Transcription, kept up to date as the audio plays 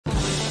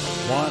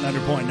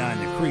100.9,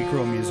 the Creek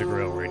Roll Music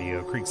Rail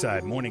Radio,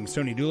 Creekside Mornings.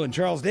 Tony Doolin and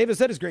Charles Davis.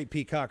 That is Great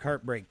Peacock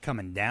Heartbreak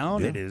coming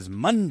down. Yeah. It is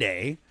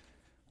Monday,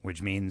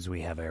 which means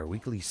we have our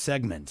weekly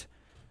segment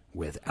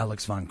with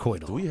Alex Von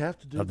Koidel. Do we have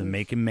to do of the this?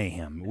 Macon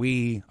Mayhem.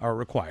 We are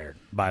required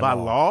by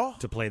law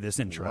to play this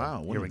intro.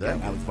 Wow, here we that?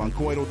 go. Alex Von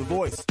Koidel, the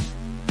voice.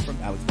 From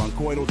Alex Von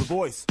Koidel, the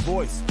voice.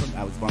 Voice. From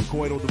Alex Von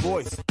Koidel, the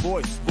voice.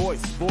 Voice. Voice.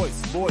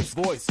 Voice. Voice.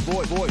 Voice.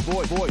 Voice. Voice.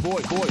 Voice. Voice.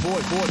 Voice.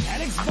 Voice. Voice.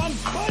 Alex Von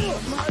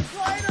Koidel.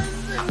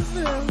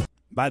 My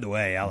By the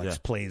way, Alex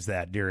plays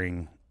that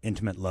during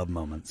intimate love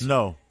moments.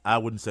 No, I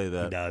wouldn't say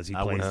that. He does. He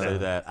I plays wouldn't say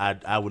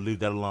that. I would leave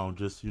that alone.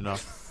 Just,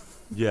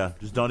 yeah,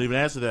 just don't even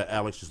answer that,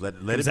 Alex. Just let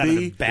it He's be. out of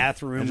the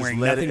bathroom wearing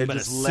nothing but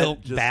a silk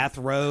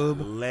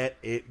bathrobe. Let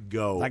it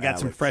go. I got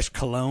some fresh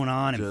cologne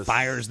on and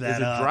fires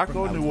that up. Is it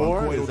Draco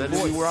Noir? Is that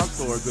New York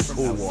or is it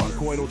Cool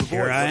Water?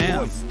 Here I am.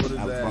 What is that?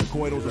 Alex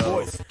Von Koidel, the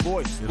voice.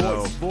 Voice.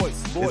 Voice.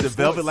 Voice. Is it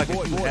Velvet like a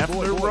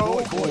after row?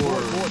 Alex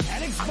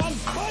Von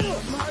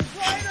Koidel. My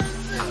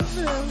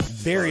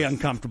Very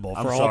uncomfortable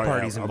for all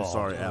parties involved. I'm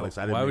sorry, Alex.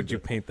 I didn't Why mean would you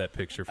to- paint that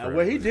picture for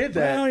Well, he did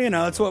that.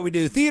 Well, it's what we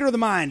do. Theater of the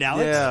mind,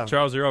 Alex. Yeah.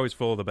 Charles, you're always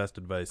full of the best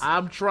advice. I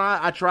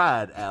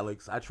tried,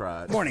 Alex. I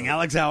tried. Morning,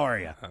 Alex. How are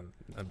you?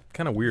 I'm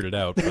kind of weirded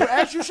out.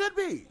 As you should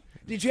be.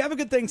 Did you have a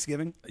good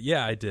Thanksgiving?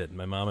 Yeah, I did.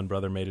 My mom and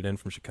brother made it in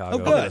from Chicago.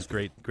 Oh, good. It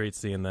was great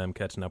seeing them,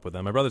 catching up with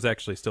them. My brother's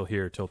actually still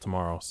here till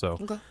tomorrow, so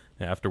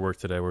after work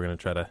today, we're going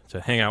to try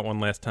to hang out one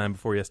last time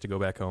before he has to go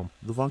back home.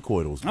 The Von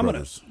Koidels I'm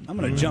brothers.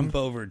 gonna jump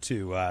over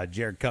to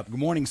Jarret Kup. Good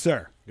morning,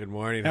 sir. Good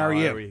morning. How are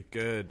you? We?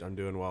 Good. I'm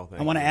doing well,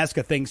 thank I want to you. ask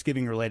a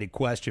Thanksgiving-related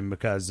question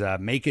because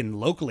Macon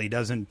locally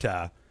doesn't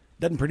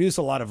produce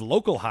a lot of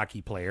local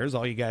hockey players.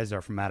 All you guys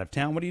are from out of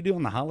town. What do you do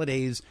on the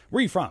holidays? Where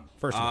are you from,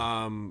 first of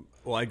all?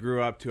 Well, I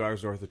grew up 2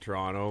 hours north of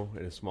Toronto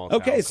in a small town.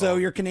 Okay, so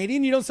called- you're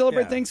Canadian. You don't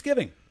celebrate Yeah.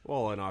 Thanksgiving.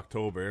 Well, in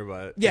October,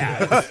 but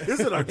Yeah, Is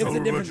it October? it's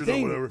a different but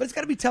thing. whatever. But it's got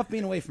to be tough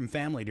being away from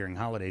family during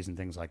holidays and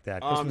things like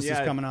that. Christmas is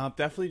coming up.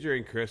 Definitely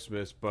during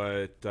Christmas,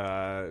 but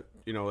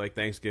like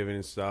Thanksgiving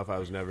and stuff. I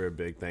was never a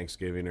big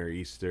Thanksgiving or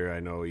Easter. I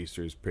know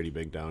Easter is pretty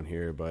big down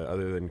here, but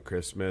other than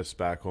Christmas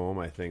back home,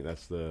 I think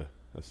that's the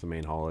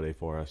main holiday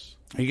for us.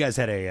 You guys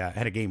had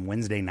a game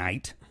Wednesday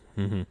night,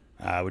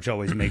 which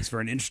always makes for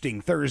an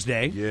interesting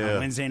Thursday. Yeah.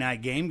 Wednesday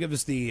night game. Give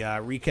us the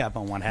recap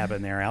on what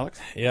happened there, Alex.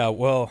 Yeah,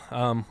 well,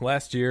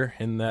 last year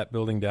in that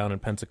building down in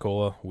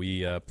Pensacola,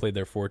 we played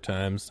there 4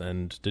 times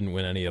and didn't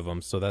win any of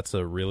them. So that's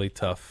a really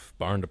tough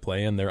barn to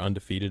play in. They're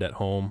undefeated at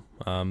home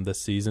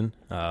this season.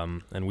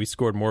 And we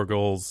scored more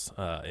goals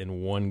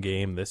in 1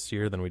 game this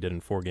year than we did in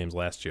 4 games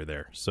last year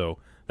there. So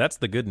that's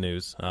the good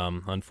news.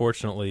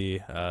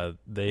 Unfortunately,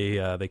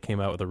 they came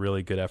out with a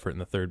really good effort in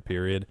the third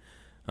period.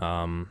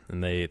 And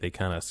they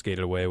kind of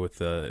skated away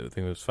with I think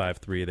it was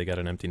 5-3. They got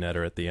an empty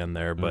netter at the end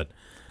there, but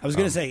I was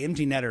going to say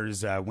empty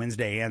netters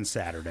Wednesday and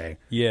Saturday.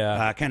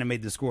 yeah, Kind of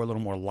made the score a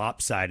little more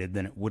lopsided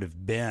than it would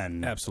have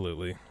been.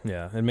 absolutely,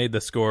 yeah. It made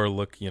the score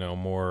look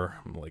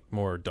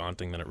more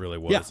daunting than it really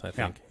was. Yeah, I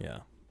think, yeah.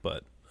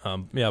 But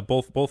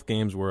both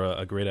games were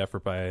a great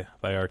effort by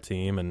our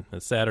team. And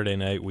Saturday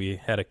night we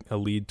had a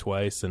lead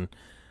twice, and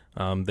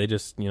they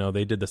just,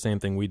 they did the same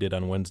thing we did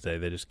on Wednesday.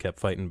 They just kept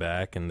fighting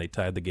back, and they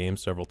tied the game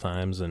several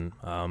times, and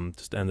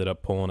just ended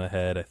up pulling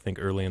ahead, I think,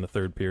 early in the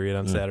third period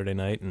on Saturday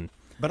night.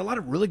 But a lot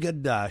of really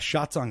good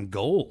shots on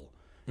goal.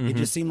 It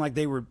just seemed like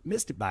they were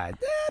missed it by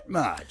that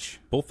much.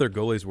 Both their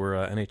goalies were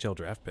NHL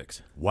draft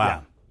picks.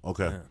 Wow.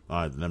 Okay.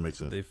 All right, that makes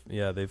sense.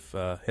 They've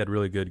had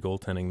really good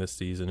goaltending this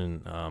season,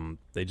 and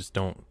they just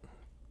don't.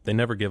 They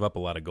never give up a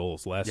lot of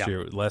goals. Last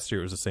year it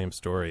was the same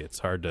story. It's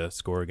hard to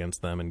score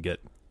against them and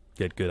get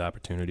good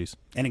opportunities.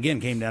 And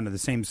again, came down to the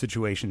same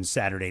situation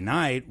Saturday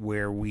night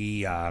where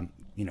we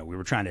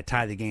were trying to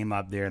tie the game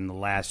up there in the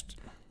last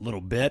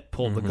little bit,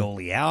 pulled the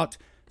goalie out,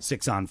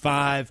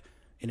 6-on-5,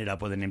 ended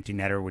up with an empty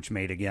netter, which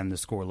made, again, the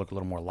score look a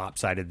little more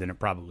lopsided than it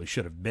probably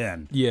should have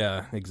been.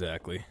 Yeah,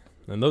 exactly.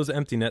 And those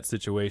empty net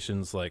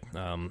situations, like,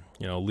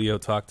 Leo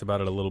talked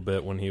about it a little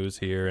bit when he was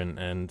here,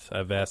 and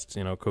I've asked,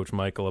 Coach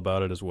Michael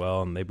about it as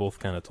well, and they both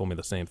kind of told me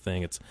the same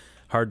thing. It's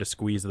hard to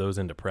squeeze those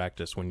into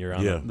practice when you're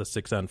on the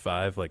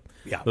 6-on-5. Like,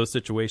 those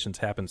situations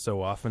happen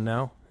so often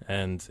now,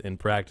 and in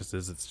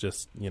practices, it's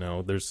just,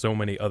 there's so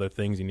many other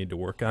things you need to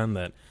work on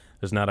that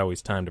there's not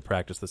always time to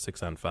practice the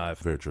 6-on-5.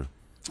 Very true.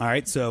 All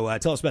right, so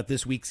tell us about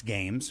this week's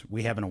games.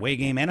 We have an away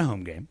game and a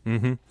home game.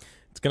 Mm-hmm.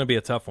 It's going to be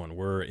a tough one.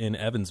 We're in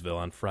Evansville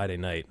on Friday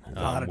night.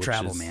 A lot of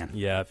travel, man.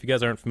 Yeah, if you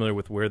guys aren't familiar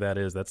with where that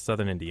is, that's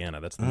southern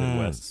Indiana. That's the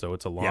Midwest, so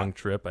it's a long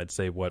trip. I'd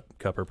say,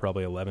 Cupper,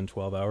 probably 11,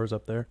 12 hours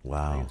up there.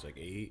 Wow. It's like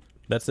 8.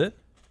 That's it?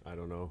 I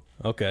don't know.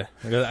 Okay.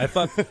 I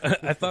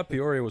thought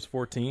Peoria was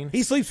 14.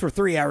 He sleeps for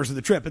 3 hours of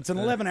the trip. It's an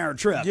 11-hour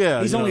trip.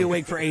 Yeah, He's only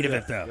awake for 8 of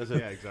it, though.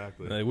 Yeah,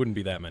 exactly. It wouldn't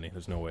be that many.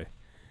 There's no way.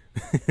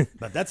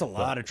 But that's a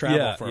lot of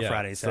travel for a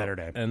Friday,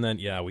 Saturday. And then,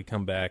 we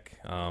come back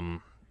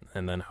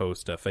and then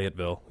host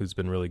Fayetteville, who's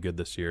been really good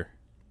this year.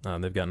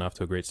 They've gotten off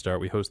to a great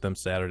start. We host them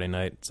Saturday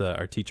night. It's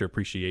our teacher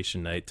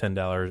appreciation night.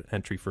 $10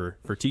 entry for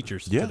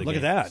teachers. Yeah, to the Look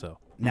game. at that. So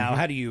Now,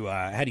 how do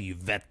you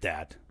vet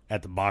that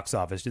at the box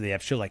office? Do they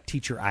have to show like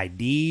teacher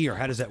ID, or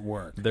how does that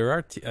work? There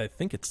are, I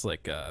think it's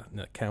like a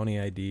county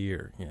ID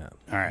or, yeah.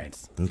 All right.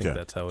 I think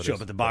that's how it is. Show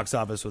up at the box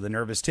office with a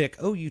nervous tick.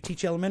 Oh, you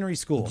teach elementary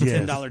school.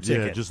 Yes. $10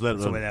 ticket. Yeah, just let That's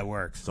the them- way that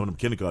works. Some of them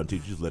kindergarten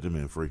teachers, just let them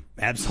in free.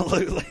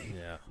 Absolutely.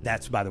 Yeah.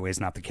 That's, by the way, is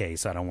not the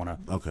case. I don't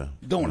want to Okay.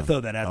 throw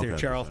that out there,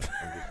 Okay. Charles.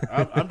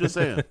 I'm just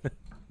saying.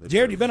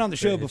 Jared, you've been on the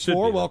show It should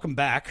before. be. Welcome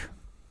back.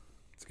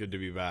 It's good to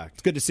be back.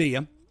 It's good to see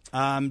you.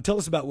 Tell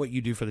us about what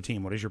you do for the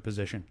team. What is your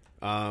position?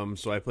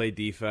 So I play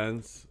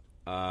defense.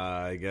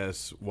 I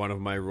guess one of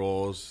my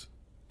roles,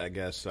 I'm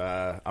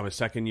a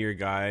second-year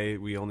guy.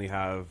 We only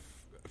have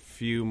a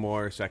few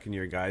more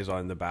second-year guys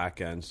on the back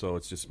end, so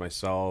it's just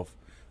myself,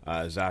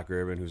 Zach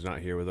Urban, who's not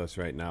here with us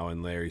right now,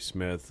 and Larry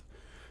Smith.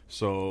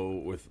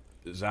 So with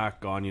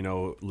Zach gone,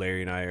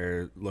 Larry and I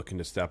are looking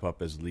to step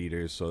up as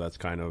leaders, so that's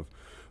kind of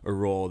a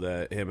role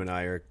that him and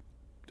I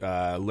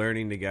are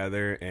learning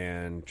together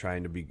and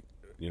trying to be,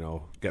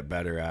 get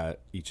better at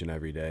each and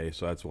every day.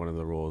 So that's one of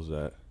the roles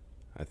that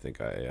I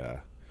think I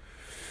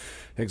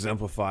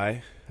exemplify,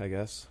 I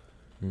guess.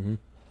 Mm-hmm.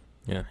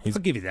 Yeah. I'll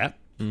give you that.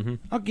 Mm-hmm.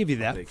 I'll give you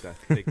that. Take that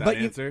But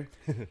answer.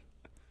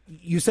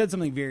 You said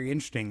something very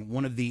interesting.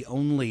 One of the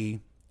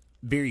only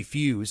very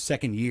few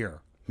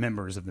second-year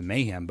members of the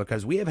Mayhem,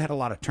 because we have had a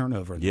lot of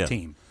turnover in the Yeah.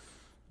 team.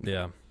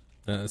 Yeah.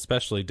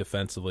 Especially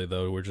defensively,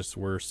 though,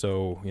 we're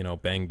so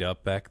banged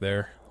up back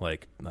there.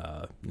 Like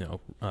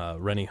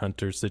Rennie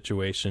Hunter's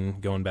situation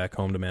going back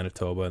home to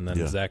Manitoba, and then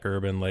Yeah. Zach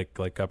Urban, like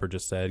Cupper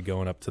just said,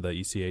 going up to the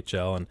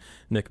ECHL, and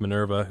Nick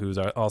Minerva, who's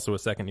also a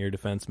second-year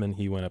defenseman,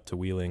 he went up to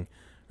Wheeling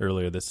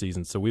earlier this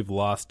season. So we've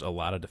lost a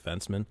lot of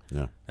defensemen,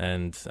 Yeah.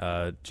 and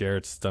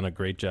Jarret's done a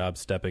great job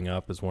stepping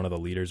up as one of the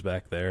leaders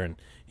back there, and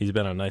he's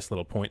been on a nice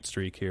little point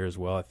streak here as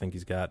well. I think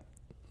he's got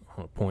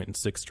a point in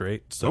 6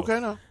 straight. So Okay,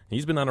 now.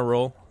 he's been on a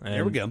roll. And,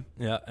 There we go.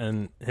 Yeah,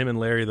 and him and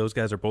Larry, those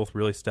guys are both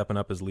really stepping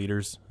up as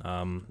leaders,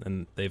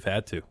 and they've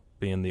had to,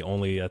 being the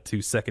only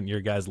 2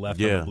 second-year guys left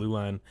on Yeah. the blue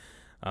line.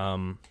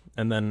 And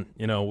then,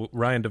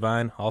 Ryan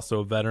Devine, also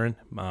a veteran.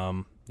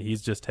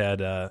 He's just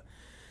had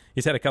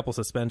he's had a couple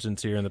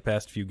suspensions here in the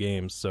past few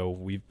games, so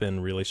we've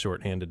been really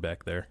shorthanded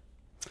back there.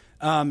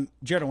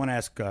 Jared, I want to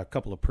ask a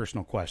couple of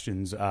personal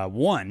questions.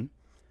 One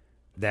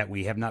that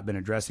we have not been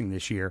addressing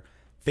this year: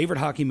 favorite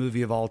hockey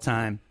movie of all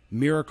time,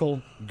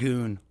 Miracle,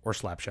 Goon, or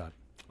Slapshot?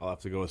 I'll have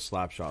to go with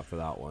Slapshot for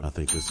that one. I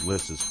think this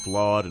list is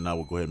flawed, and I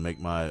will go ahead and make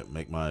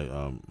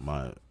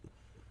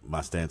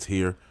my stance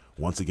here.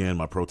 Once again,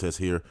 my protest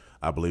here.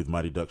 I believe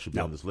Mighty Duck should be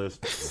on this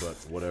list, but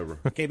whatever.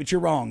 Okay, but you're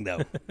wrong,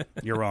 though.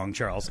 You're wrong,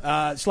 Charles.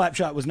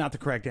 Slapshot was not the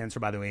correct answer,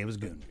 by the way. It was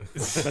Goon.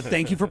 But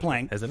thank you for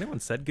playing. Has anyone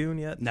said Goon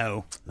yet?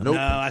 No. Nope.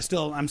 No,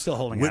 I'm still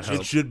holding out Which hope.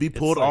 it should be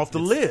pulled off the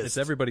list. It's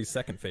everybody's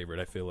second favorite,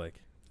 I feel like,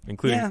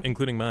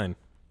 including mine.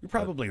 You're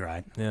probably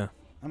right. Yeah.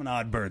 I'm an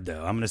odd bird, though.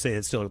 I'm going to say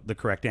it's still the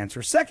correct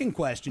answer. Second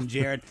question,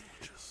 Jared.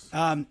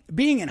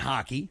 Being in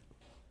hockey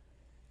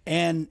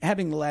and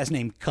having the last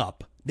name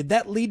Kup, did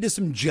that lead to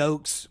some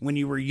jokes when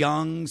you were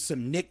young,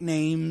 some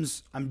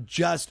nicknames? I'm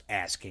just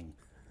asking.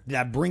 Did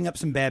I bring up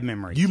some bad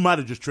memories? You might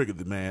have just triggered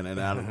the man,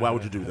 and why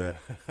would you do that?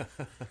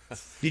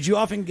 Did you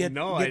often get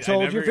I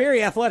told never- you're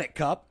very athletic,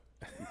 Kup?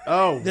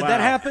 Oh, Did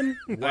that happen?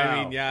 Wow.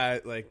 I mean, yeah,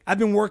 like I've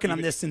been working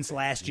on this since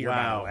last year, by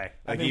Wow. the way.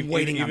 I've Like been even,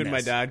 waiting on even my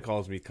this. dad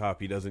calls me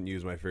Cup. He doesn't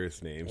use my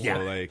first name. Yeah.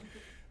 So like,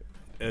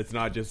 it's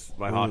not just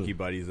my hockey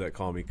buddies that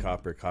call me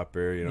Cup or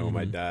Cupper.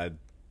 My dad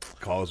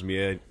calls me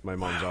it. My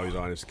mom's always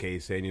on his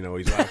case saying,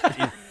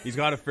 he's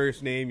got a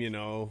first name,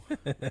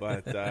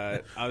 But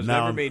I was Now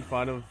never I'm- made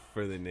fun of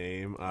for the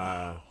name.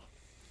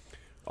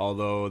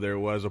 Although there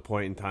was a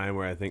point in time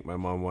where I think my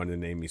mom wanted to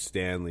name me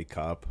Stanley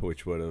Cup,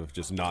 which would have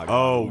just not.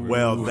 Oh, gone over.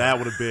 well, that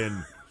would have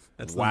been.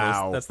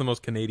 Wow. That's the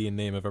most Canadian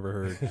name I've ever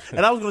heard.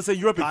 And I was going to say,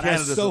 you're up in God, I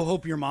Canada. so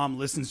hope your mom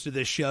listens to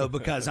this show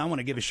because I want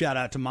to give a shout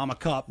out to Mama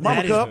Cup.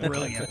 Mama That Cup. is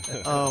brilliant.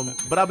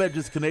 But I bet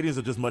just Canadians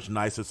are just much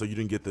nicer, so you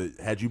didn't get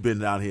had you been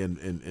down here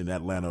in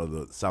Atlanta or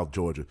the South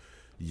Georgia,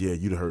 yeah,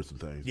 you'd have heard some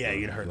things. Yeah, So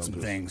you'd have heard I'm some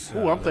just- things.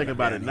 Ooh, I'm thinking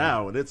about it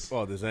now, and it's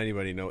Well, does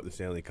anybody know what the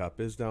Stanley Cup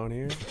is down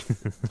here?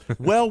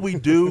 well, we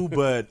do,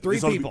 but Three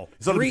it's only, people.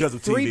 It's only because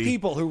of TV. Three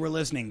people who were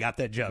listening got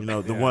that joke.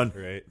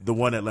 right. The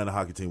one Atlanta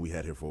hockey team we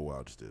had here for a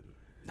while just did.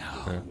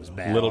 It was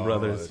bad. Little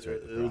brothers.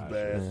 It was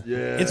bad. Yeah,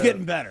 It's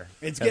getting better.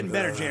 It's getting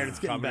better, Jared. It's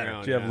getting Coming better.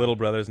 around. Do you have Yeah. little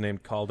brothers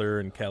named Calder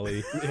and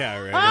Kelly, Yeah,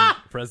 right.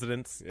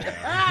 presidents?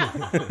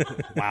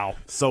 Wow.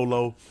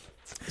 Solo.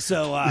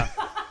 So,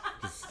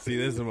 See,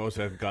 this is the most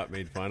I've got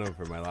made fun of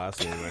for my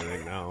last name, I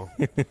think, now.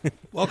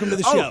 welcome to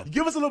the Oh, show.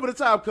 give us a little bit of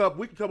time, Cup.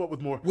 We can come up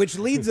with more. Which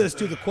leads us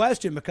to the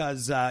question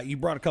because you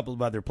brought a couple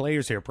of other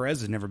players here. Perez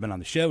has never been on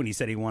the show, and he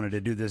said he wanted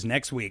to do this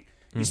next week.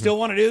 You still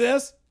want to do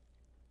this?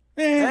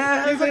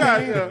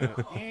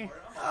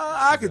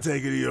 I can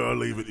take it or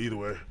leave it either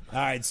way. All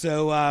right,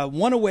 so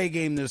one away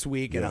game this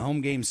week and a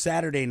home game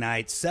Saturday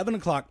night, 7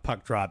 o'clock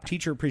puck drop,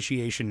 teacher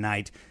appreciation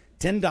night,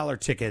 $10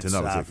 tickets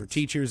 $10 for tickets.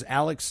 teachers.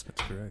 Alex,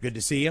 correct. good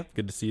to see you.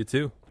 Good to see you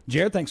too.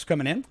 Jared, thanks for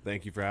coming in.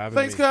 Thank you for having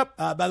Thanks, me. Cup.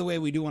 By the way,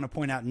 we do want to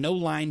point out no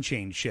line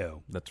change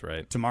show That's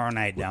right. tomorrow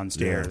night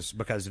downstairs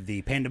because of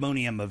the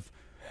pandemonium of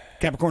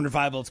Capricorn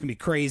Revival, it's going to be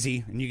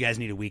crazy, and you guys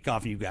need a week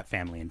off, and you've got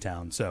family in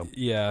town. So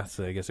Yeah,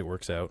 so I guess it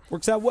works out.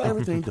 works out well.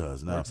 Everything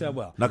does. Now, Works out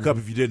well. Now, Cup,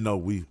 if you didn't know,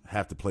 we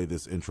have to play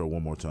this intro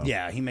one more time.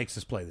 Yeah, he makes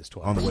us play this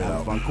twice. On the way Alex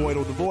out. Von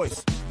Coito, the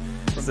voice.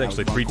 It's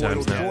actually 3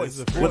 times now. This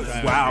is the fourth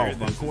time Wow. I've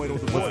heard this. Coito,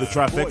 the What's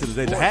the voice. trifecta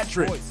today? The hat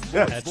trick.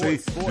 Yeah, see,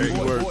 big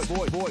words.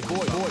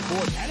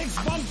 Alex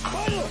Von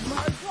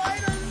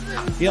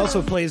Coito. He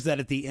also plays that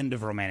at the end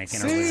of Romantic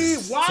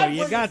Interludes. why so you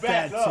bring got it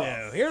back that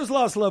up? too. Here's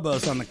Los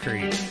Lobos on the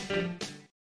Creed.